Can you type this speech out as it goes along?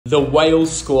The Wales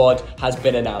squad has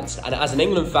been announced, and as an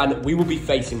England fan, we will be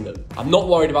facing them. I'm not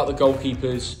worried about the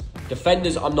goalkeepers.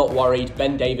 Defenders, I'm not worried.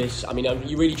 Ben Davies, I mean, are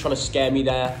you really trying to scare me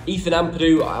there? Ethan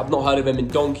Ampadu, I've not heard of him in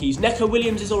donkeys. Neco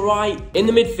Williams is all right. In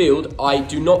the midfield, I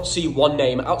do not see one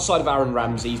name outside of Aaron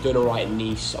Ramsey. He's doing all right in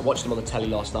Nice. I watched him on the telly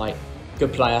last night.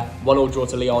 Good player. 1-1 draw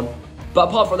to Lyon. But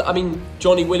apart from that, I mean,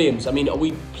 Johnny Williams, I mean, are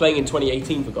we playing in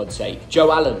 2018 for God's sake?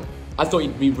 Joe Allen, I thought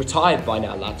he'd be retired by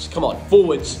now, lads. Come on.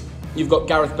 Forwards. You've got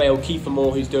Gareth Bale, Kiefer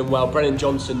Moore, who's doing well, Brennan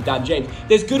Johnson, Dan James.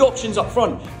 There's good options up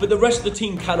front, but the rest of the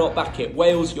team cannot back it.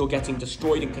 Wales, you're getting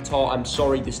destroyed in Qatar. I'm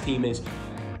sorry, this team is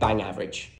bang average.